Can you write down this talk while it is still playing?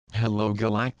Hello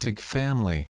Galactic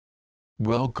family.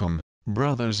 Welcome,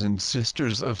 brothers and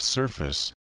sisters of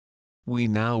surface. We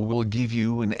now will give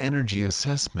you an energy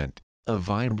assessment, a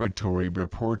vibratory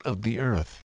report of the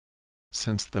Earth.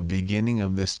 Since the beginning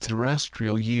of this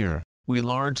terrestrial year, we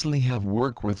largely have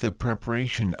worked with the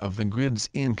preparation of the grids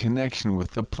in connection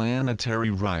with the planetary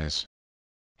rise.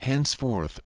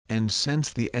 Henceforth, and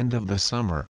since the end of the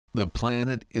summer, the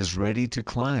planet is ready to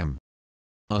climb.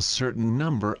 A certain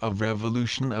number of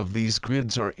revolution of these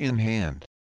grids are in hand.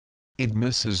 It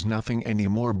misses nothing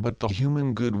anymore but the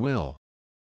human goodwill.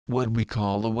 What we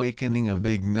call awakening a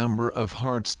big number of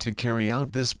hearts to carry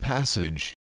out this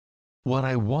passage. What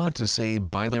I want to say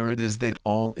by there it is that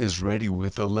all is ready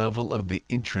with the level of the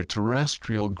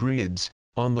intraterrestrial grids,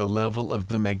 on the level of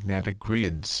the magnetic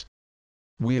grids.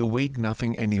 We await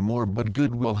nothing anymore but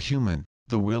goodwill human,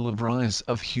 the will of rise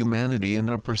of humanity in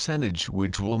a percentage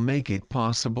which will make it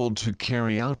possible to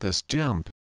carry out this jump.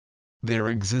 There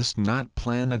exist not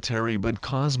planetary but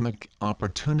cosmic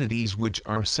opportunities which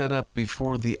are set up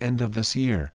before the end of this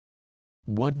year.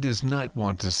 What does not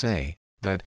want to say,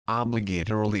 that,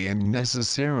 obligatorily and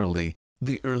necessarily,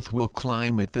 the Earth will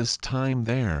climb at this time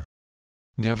there.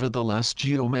 Nevertheless,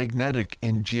 geomagnetic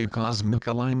and geocosmic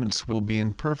alignments will be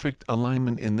in perfect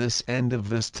alignment in this end of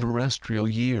this terrestrial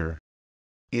year.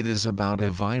 It is about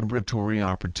a vibratory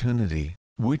opportunity,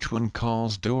 which one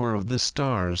calls door of the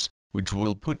stars, which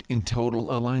will put in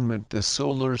total alignment the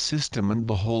solar system and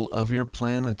the whole of your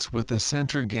planets with the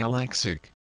center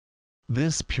Galactic.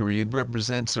 This period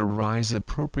represents a rise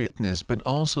appropriateness but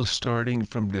also starting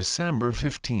from December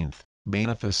 15th,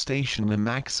 manifestation the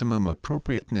maximum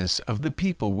appropriateness of the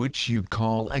people which you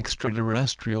call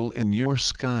extraterrestrial in your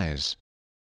skies.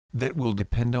 That will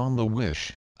depend on the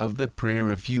wish, of the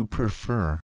prayer if you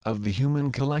prefer, of the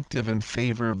human collective in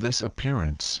favor of this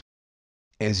appearance.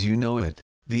 As you know it,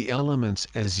 the elements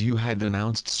as you had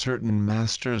announced certain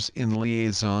masters in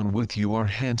liaison with you are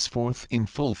henceforth in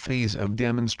full phase of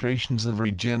demonstrations of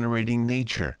regenerating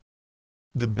nature.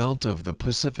 The belt of the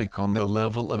Pacific on the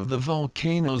level of the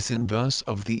volcanoes and thus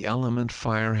of the element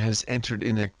fire has entered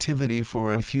in activity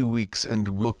for a few weeks and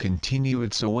will continue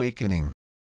its awakening.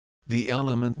 The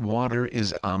element water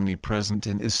is omnipresent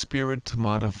and is spirit to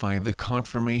modify the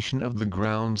conformation of the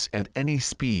grounds at any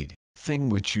speed, thing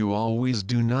which you always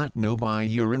do not know by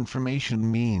your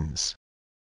information means.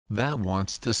 That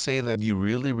wants to say that you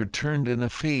really returned in a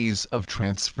phase of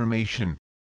transformation.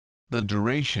 The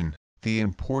duration, the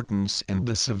importance and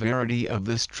the severity of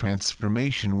this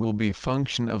transformation will be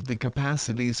function of the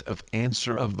capacities of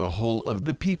answer of the whole of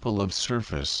the people of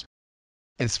surface.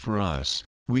 As for us,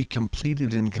 we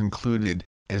completed and concluded,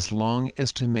 as long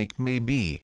as to make may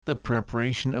be, the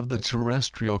preparation of the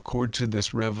terrestrial cord to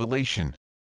this revelation.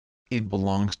 It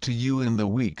belongs to you in the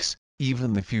weeks,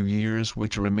 even the few years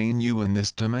which remain you in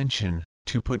this dimension,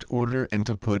 to put order and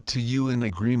to put to you in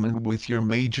agreement with your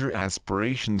major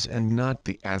aspirations and not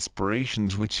the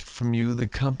aspirations which from you the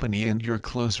company and your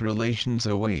close relations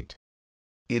await.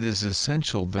 It is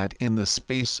essential that in the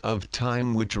space of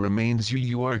time which remains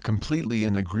you are completely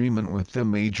in agreement with the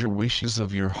major wishes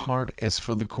of your heart as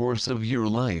for the course of your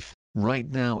life, right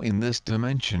now in this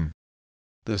dimension.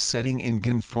 The setting in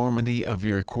conformity of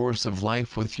your course of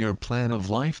life with your plan of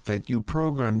life that you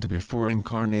programmed before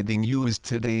incarnating you is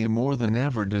today more than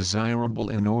ever desirable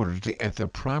in order to at the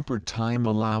proper time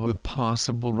allow a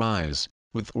possible rise,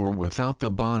 with or without the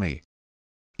body.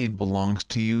 It belongs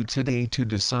to you today to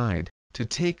decide, to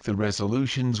take the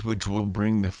resolutions which will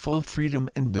bring the full freedom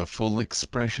and the full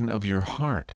expression of your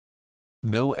heart.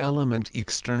 No element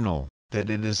external, that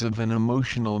it is of an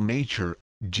emotional nature,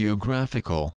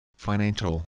 geographical,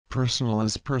 financial, personal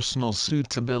as personal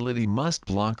suitability must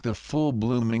block the full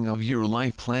blooming of your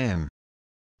life plan.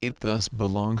 It thus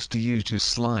belongs to you to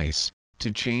slice,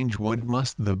 to change what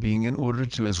must the being in order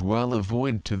to as well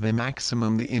avoid to the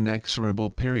maximum the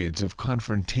inexorable periods of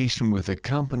confrontation with the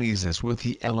companies as with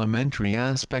the elementary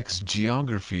aspects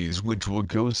geographies which will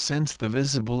go since the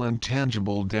visible and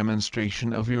tangible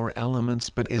demonstration of your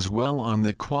elements but as well on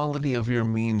the quality of your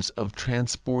means of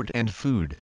transport and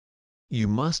food. You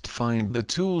must find the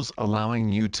tools allowing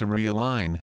you to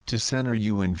realign, to center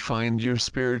you and find your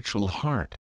spiritual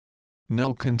heart.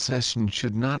 No concession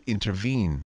should not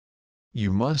intervene.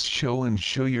 You must show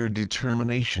your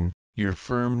determination, your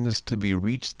firmness to be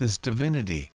reached this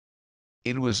divinity.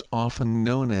 It was often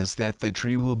known as that the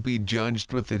tree will be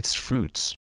judged with its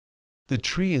fruits. The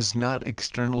tree is not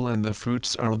external and the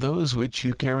fruits are those which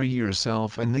you carry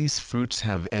yourself and these fruits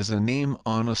have as a name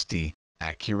honesty,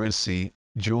 accuracy,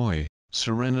 joy,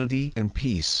 serenity and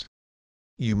peace.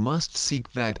 You must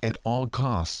seek that at all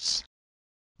costs.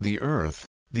 The earth,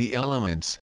 the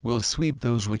elements, will sweep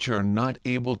those which are not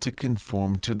able to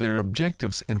conform to their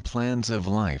objectives and plans of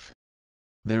life.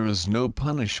 There is no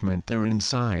punishment there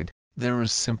inside, there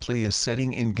is simply a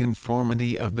setting in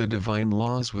conformity of the divine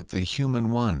laws with the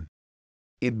human one.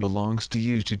 It belongs to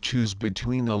you to choose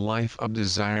between a life of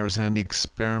desires and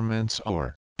experiments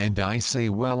or, and I say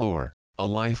well or, a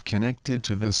life connected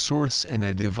to the source and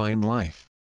a divine life.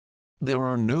 There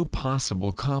are no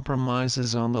possible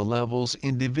compromises on the levels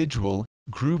individual,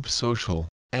 group social,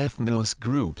 ethnos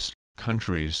groups,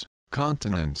 countries,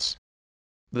 continents.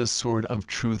 The sword of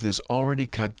truth is already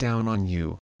cut down on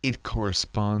you, it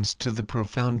corresponds to the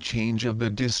profound change of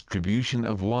the distribution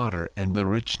of water and the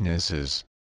richnesses.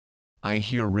 I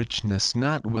hear richness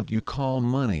not what you call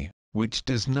money, which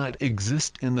does not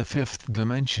exist in the fifth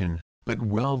dimension, but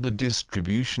well the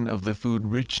distribution of the food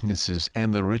richnesses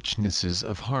and the richnesses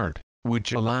of heart,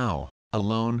 which allow,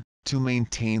 alone, to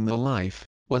maintain the life,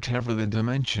 whatever the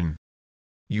dimension.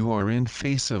 You are in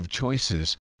face of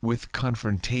choices, with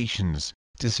confrontations,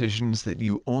 decisions that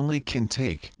you only can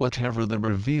take whatever the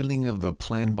revealing of the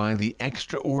plan by the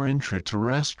extra or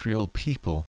intraterrestrial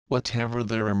people, whatever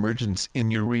their emergence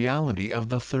in your reality of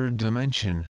the third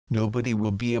dimension, nobody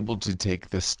will be able to take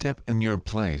the step in your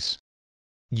place.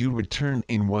 You return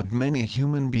in what many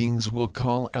human beings will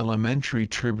call elementary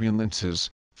turbulences,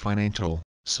 financial,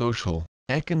 social,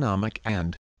 economic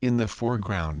and, in the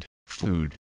foreground,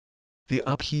 food. The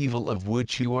upheaval of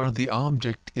which you are the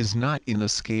object is not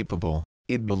inescapable.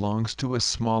 It belongs to a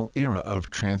small era of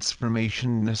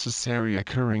transformation necessary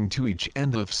occurring to each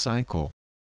end of cycle.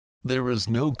 There is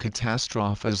no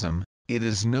catastrophism, it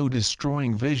is no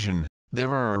destroying vision,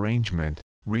 there are arrangement,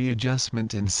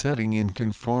 readjustment and setting in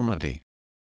conformity.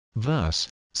 Thus,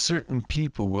 certain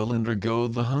people will undergo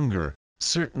the hunger,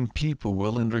 certain people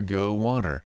will undergo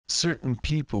water, certain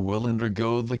people will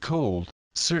undergo the cold,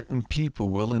 certain people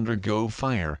will undergo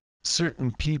fire,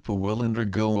 certain people will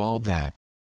undergo all that.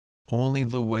 Only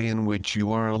the way in which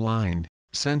you are aligned,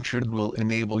 centered will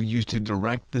enable you to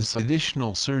direct this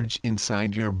additional surge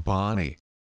inside your body.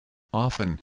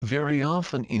 Often, very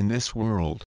often in this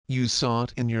world, you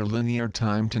sought in your linear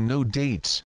time to know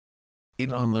dates.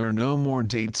 It on there no more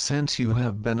dates since you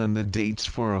have been on the dates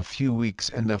for a few weeks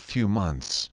and a few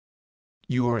months.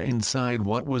 You are inside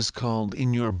what was called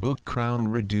in your book crown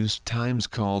reduced times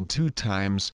called 2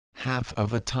 times, half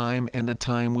of a time and a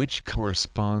time which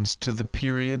corresponds to the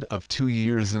period of 2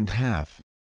 years and half.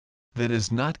 That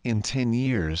is not in 10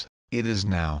 years, it is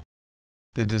now.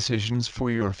 The decisions for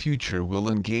your future will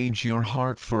engage your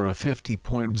heart for a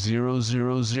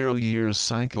 50.000 years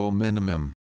cycle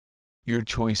minimum. Your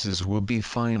choices will be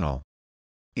final.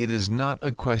 It is not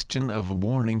a question of a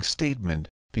warning statement,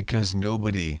 because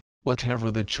nobody,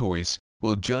 whatever the choice,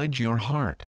 will judge your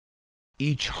heart.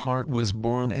 Each heart was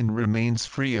born and remains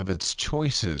free of its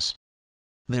choices.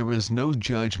 There is no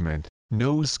judgment,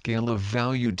 no scale of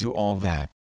value to all that.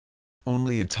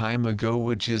 Only a time ago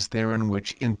which is there and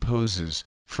which imposes,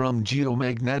 from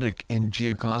geomagnetic and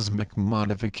geocosmic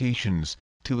modifications,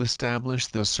 to establish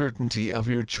the certainty of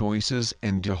your choices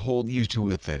and to hold you to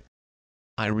with it.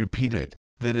 I repeat it,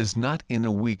 that is not in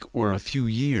a week or a few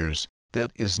years,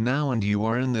 that is now and you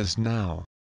are in this now.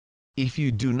 If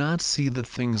you do not see the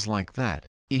things like that,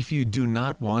 if you do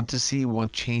not want to see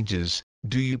what changes,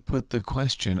 do you put the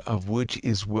question of which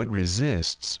is what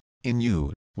resists, in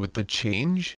you, with the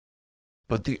change?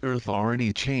 But the earth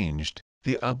already changed,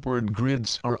 the upward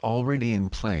grids are already in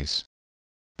place.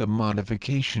 The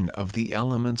modification of the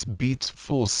elements beats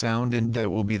full sound and that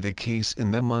will be the case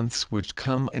in the months which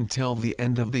come until the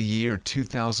end of the year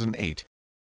 2008.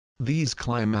 These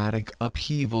climatic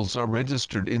upheavals are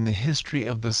registered in the history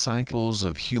of the cycles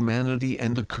of humanity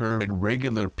and occur at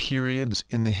regular periods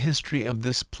in the history of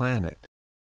this planet.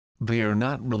 They are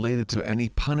not related to any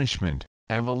punishment,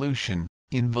 evolution,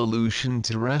 involution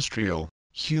terrestrial,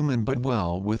 human but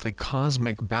well with a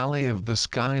cosmic ballet of the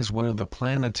skies where the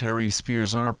planetary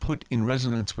spheres are put in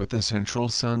resonance with the central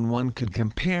sun. One could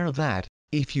compare that,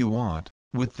 if you want,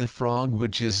 with the frog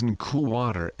which is in cool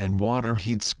water and water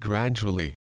heats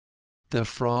gradually. The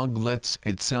frog lets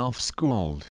itself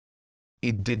scald.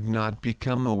 It did not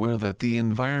become aware that the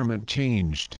environment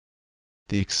changed.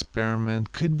 The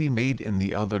experiment could be made in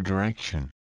the other direction.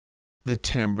 The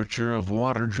temperature of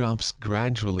water drops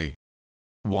gradually.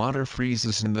 Water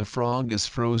freezes and the frog is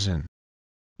frozen.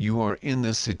 You are in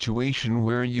the situation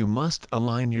where you must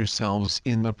align yourselves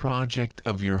in the project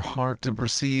of your heart to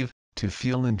perceive, to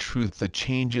feel in truth the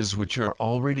changes which are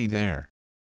already there.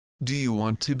 Do you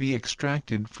want to be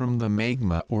extracted from the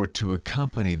magma or to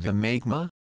accompany the magma?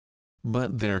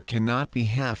 But there cannot be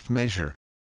half measure.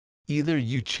 Either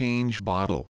you change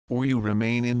bottle, or you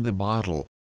remain in the bottle.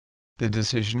 the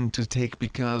decision to take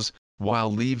because,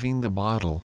 while leaving the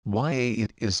bottle, why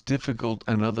it is difficult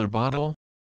another bottle?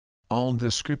 All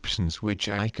descriptions which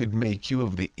I could make you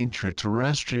of the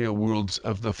intraterrestrial worlds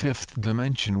of the fifth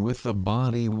dimension with the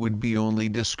body would be only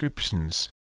descriptions.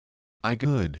 I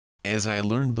could, as I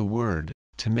learned the word,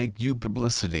 to make you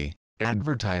publicity,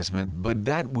 advertisement, but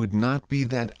that would not be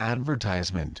that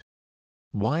advertisement.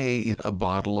 Why it a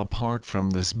bottle apart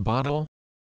from this bottle?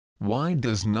 Why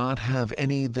does not have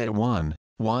any that one,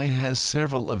 why has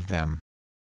several of them?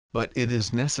 But it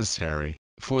is necessary,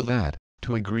 for that,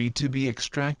 to agree to be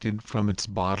extracted from its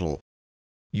bottle.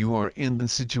 You are in the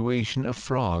situation of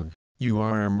frog, you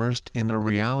are immersed in a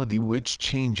reality which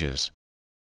changes.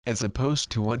 As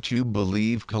opposed to what you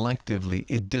believe collectively,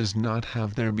 it does not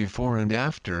have their before and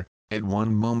after, at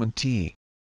one moment t.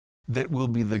 That will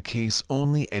be the case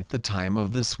only at the time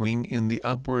of the swing in the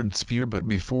upward sphere, but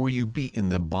before you be in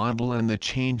the bottle and the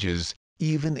changes,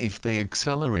 even if they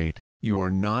accelerate, you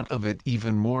are not of it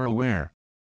even more aware.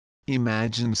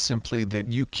 Imagine simply that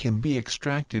you can be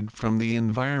extracted from the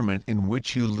environment in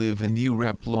which you live and you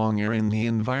rep longer in the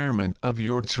environment of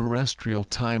your terrestrial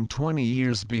time 20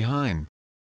 years behind.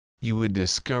 You would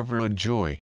discover a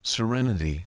joy,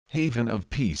 serenity, haven of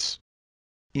peace.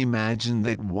 Imagine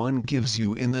that one gives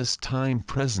you in this time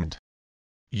present.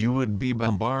 You would be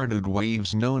bombarded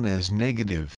waves known as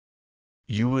negative.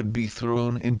 You would be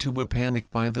thrown into a panic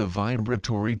by the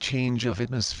vibratory change of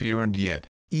atmosphere, and yet,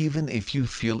 even if you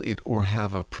feel it or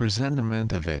have a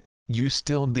presentiment of it, you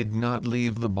still did not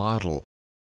leave the bottle.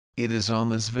 It is on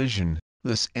this vision,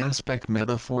 this aspect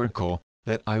metaphorical,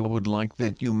 that I would like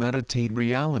that you meditate.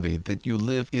 Reality that you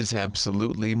live is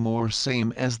absolutely more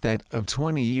same as that of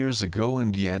 20 years ago,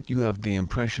 and yet you have the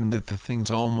impression that the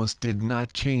things almost did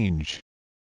not change.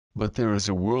 But there is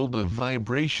a world of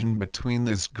vibration between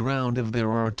this ground of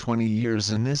there are 20 years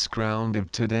and this ground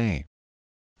of today.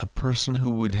 A person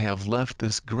who would have left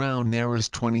this ground there is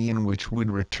 20 and which would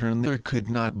return there could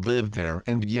not live there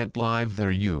and yet live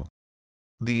there.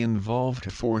 The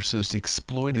involved forces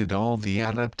exploited all the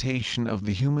adaptation of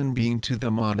the human being to the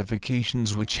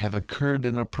modifications which have occurred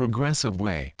in a progressive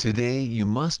way. Today you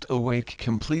must awake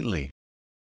completely.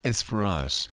 As for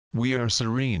us, we are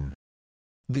serene.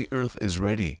 The earth is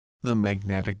ready, the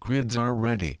magnetic grids are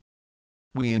ready.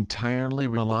 We entirely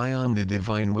rely on the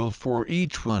divine will for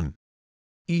each one.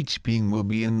 Each being will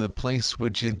be in the place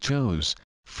which it chose,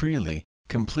 freely,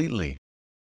 completely.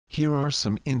 Here are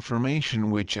some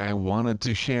information which I wanted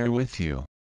to share with you.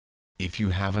 If you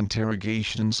have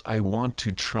interrogations, I want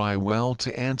to try well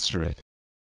to answer it.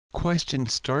 Question: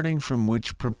 starting from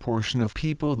which proportion of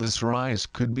people this rise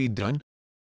could be done?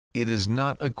 It is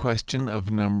not a question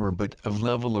of number but of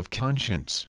level of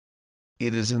conscience.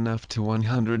 It is enough to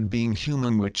 100 being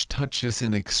human which touches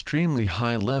an extremely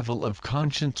high level of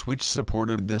conscience which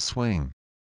supported this swing.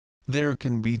 There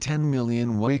can be 10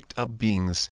 million waked up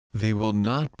beings, they will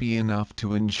not be enough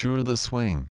to ensure the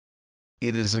swing.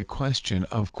 It is a question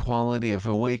of quality of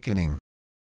awakening.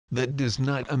 That does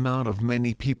not amount of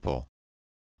many people.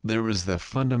 There is the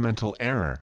fundamental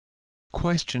error.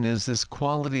 Question: is this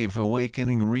quality of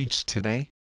awakening reached today?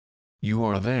 You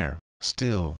are there,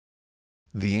 still.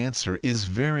 The answer is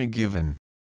very given.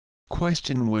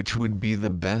 Question: which would be the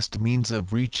best means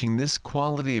of reaching this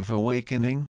quality of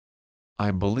awakening?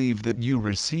 I believe that you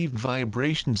received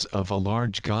vibrations of a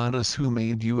large goddess who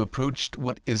made you approached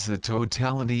what is the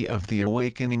totality of the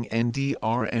awakening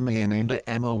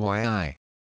NDRMANANDMOYI.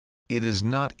 It is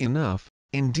not enough,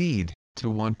 indeed,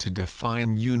 to want to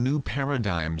define you new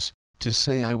paradigms, to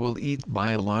say I will eat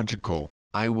biological,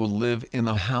 I will live in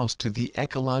a house to the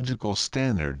ecological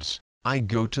standards, I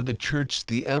go to the church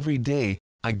the everyday,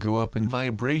 I go up in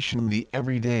vibration the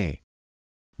everyday.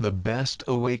 The best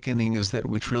awakening is that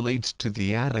which relates to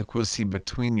the adequacy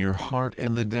between your heart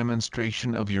and the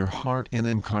demonstration of your heart in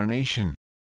incarnation.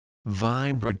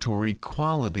 Vibratory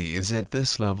quality is at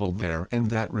this level there, and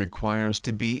that requires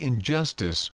to be in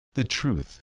justice, the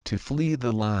truth, to flee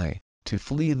the lie, to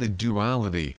flee the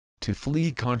duality, to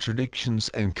flee contradictions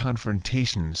and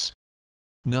confrontations.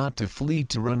 Not to flee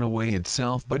to run away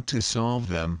itself but to solve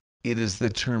them, it is the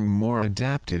term more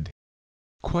adapted.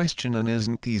 Question: and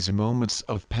isn't these moments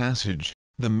of passage,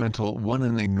 the mental one,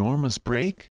 an enormous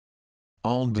break?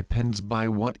 All depends by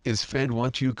what is fed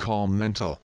what you call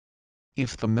mental.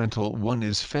 If the mental one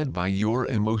is fed by your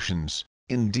emotions,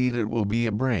 indeed it will be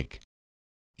a break.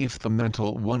 If the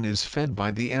mental one is fed by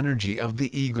the energy of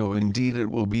the ego, indeed it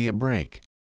will be a break.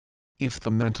 If the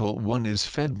mental one is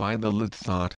fed by the lit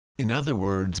thought, in other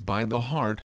words by the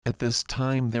heart, at this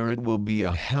time there it will be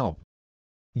a help.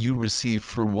 You receive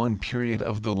for one period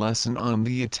of the lesson on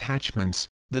the attachments,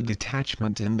 the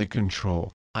detachment and the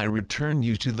control, I return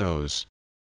you to those.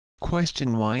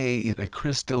 Question: why is a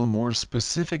crystal more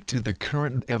specific to the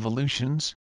current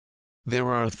evolutions? There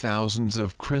are thousands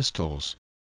of crystals.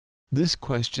 This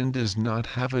question does not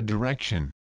have a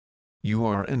direction. You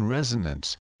are in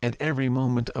resonance, at every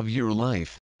moment of your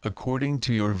life, according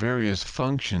to your various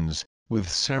functions, with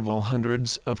several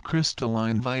hundreds of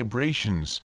crystalline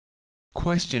vibrations.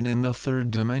 Question: in the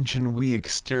third dimension we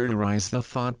exteriorize the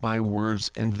thought by words,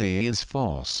 and they is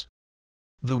false.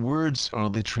 The words are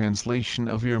the translation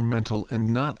of your mental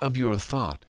and not of your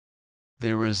thought.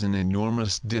 There is an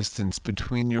enormous distance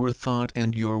between your thought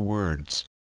and your words.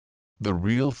 The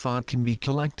real thought can be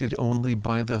collected only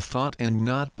by the thought and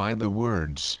not by the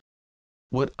words.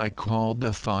 What I call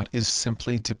the thought is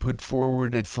simply to put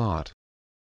forward a thought.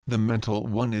 The mental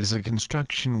one is a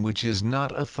construction which is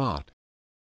not a thought.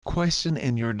 Question: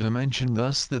 in your dimension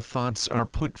thus the thoughts are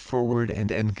put forward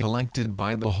and collected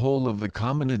by the whole of the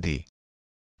community.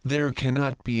 There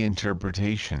cannot be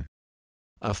interpretation.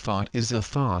 A thought is a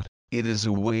thought, it is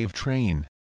a wave train.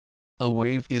 A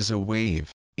wave is a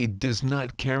wave, it does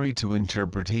not carry to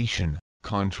interpretation,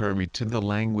 contrary to the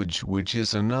language which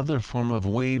is another form of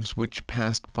waves which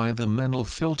passed by the mental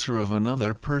filter of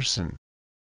another person.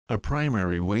 A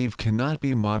primary wave cannot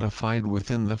be modified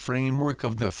within the framework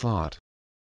of the thought.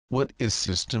 What is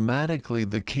systematically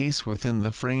the case within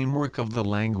the framework of the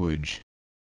language?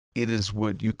 It is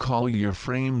what you call your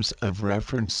frames of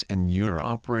reference and your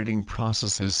operating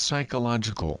processes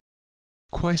psychological.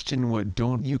 Question: what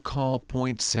don't you call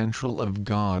point central of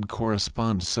God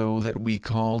corresponds so that we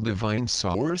call divine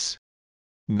source?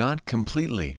 Not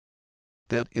completely.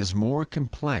 That is more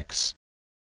complex.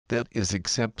 That is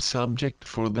except subject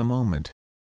for the moment.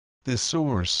 The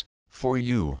source, for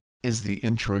you, is the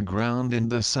intra-ground in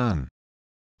the sun.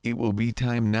 It will be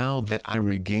time now that I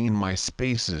regain my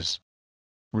spaces.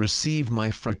 Receive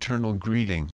my fraternal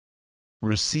greeting.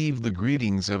 Receive the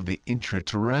greetings of the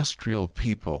intraterrestrial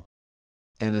people.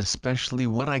 And especially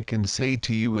what I can say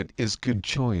to you, it is good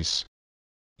choice.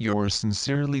 Yours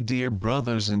sincerely, dear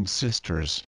brothers and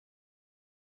sisters.